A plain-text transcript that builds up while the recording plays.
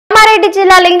రంగారెడ్డి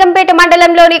జిల్లా లింగంపేట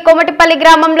మండలంలోని కొమటిపల్లి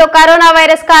గ్రామంలో కరోనా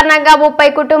వైరస్ కారణంగా 30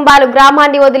 కుటుంబాలు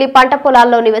గ్రామాన్ని వదిలి పంట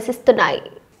పొలాల్లో నివసిస్తున్నాయి.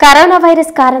 కరోనా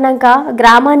వైరస్ కారణంగా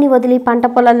గ్రామాన్ని వదిలి పంట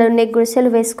పొలాల్లోనే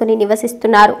గుడిసెలు వేసుకుని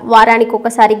నివసిస్తున్నారు. వారానికి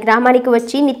ఒకసారి గ్రామానికి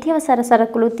వచ్చి నిత్యావసర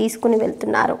సరుకులు తీసుకుని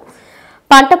వెళ్తున్నారు.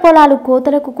 పంట పొలాలు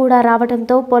కోతలకు కూడా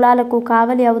రావడంతో పొలాలకు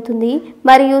కావలి అవుతుంది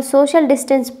మరియు సోషల్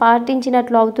డిస్టెన్స్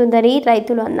పాటించినట్లు అవుతుందని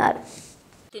రైతులు అన్నారు.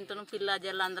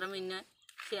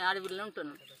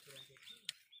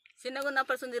 చిన్నగా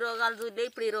ఉన్నప్పుడు రోగాలు చూద్దే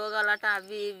ఇప్పుడు ఈ రోగాలు అట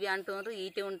అవి ఇవి అంటున్నారు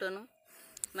ఈటే ఉంటాను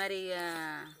మరి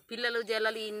పిల్లలు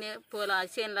జల్లలు ఇన్నే పూల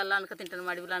చేనులలో అనక తింటాను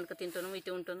అడవిలో అనక తింటాను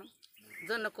ఇటు ఉంటాను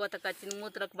జొన్న కోతకు వచ్చి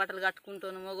మూతులకు బట్టలు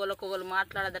కట్టుకుంటాను ఒకళ్ళకి ఒకళ్ళు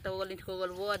మాట్లాడదట ఒకళ్ళ ఇంటికి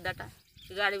ఒకళ్ళు పోవద్దట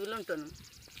ఇక అడవిలో ఉంటాను.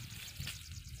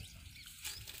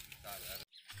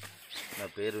 నా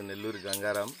పేరు నెల్లూరు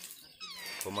గంగారాం,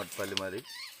 కొమట్పల్లి. మరి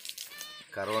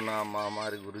కరోనా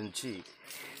మహమ్మారి గురించి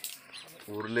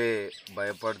ఊర్లే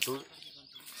భయపడుతూ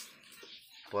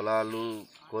పొలాలు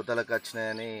కోతలకు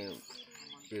వచ్చినాయని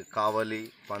కావాలి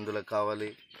పందులకు కావాలి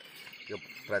ఇక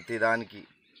ప్రతిదానికి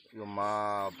మా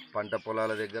పంట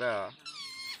పొలాల దగ్గర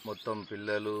మొత్తం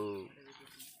పిల్లలు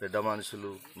పెద్ద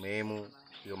మనుషులు మేము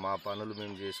ఇక మా పనులు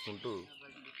మేము చేసుకుంటూ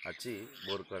వచ్చి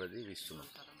బోరుకడది ఇస్తున్నాం.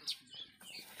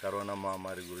 కరోనా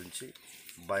మహమ్మారి గురించి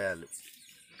భయాలు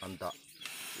అంతా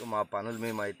ఇక మా పనులు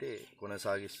మేమైతే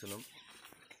కొనసాగిస్తున్నాం.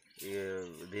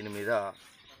 దీని మీద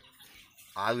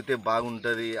ఆగితే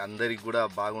బాగుంటుంది, అందరికి కూడా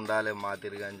బాగుండాలి మా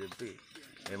తిరిగి అని చెప్పి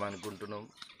మేము అనుకుంటున్నాం.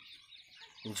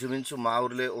 ఇంచుమించు మా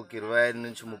ఊర్లో ఒక 25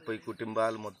 నుంచి 30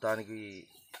 కుటుంబాలు మొత్తానికి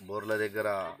బోర్ల దగ్గర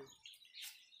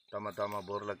తమ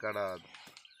బోర్ల కాడ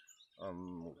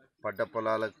పంట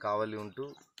పొలాలకు కావలి ఉంటూ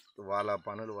వాళ్ళ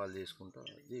పనులు వాళ్ళు చేసుకుంటూ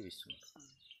జీవిస్తున్నారు.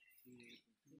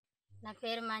 నా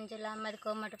పేరు మంజుల, మాది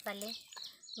కోమటిపల్లి.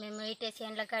 మేము ఇటే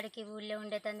చేనుల కాడికి ఊళ్ళో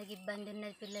ఉండేటందుకు ఇబ్బంది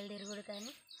ఉన్నది, పిల్లలు తిరుగుడు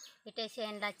కానీ ఇటే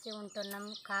చేనులు వచ్చి ఉంటున్నాం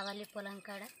కావాలి పొలం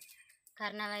కాడ.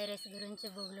 కరోనా వైరస్ గురించి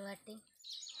బుగులు పట్టి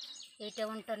ఇటే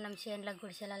ఉంటున్నాం చేనుల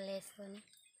గుడిసెలలో వేసుకొని.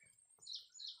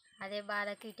 అదే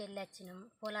బాధకి ఇటు వెళ్ళి వచ్చినాము.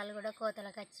 పొలాలు కూడా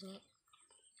కోతలకు వచ్చినాయి.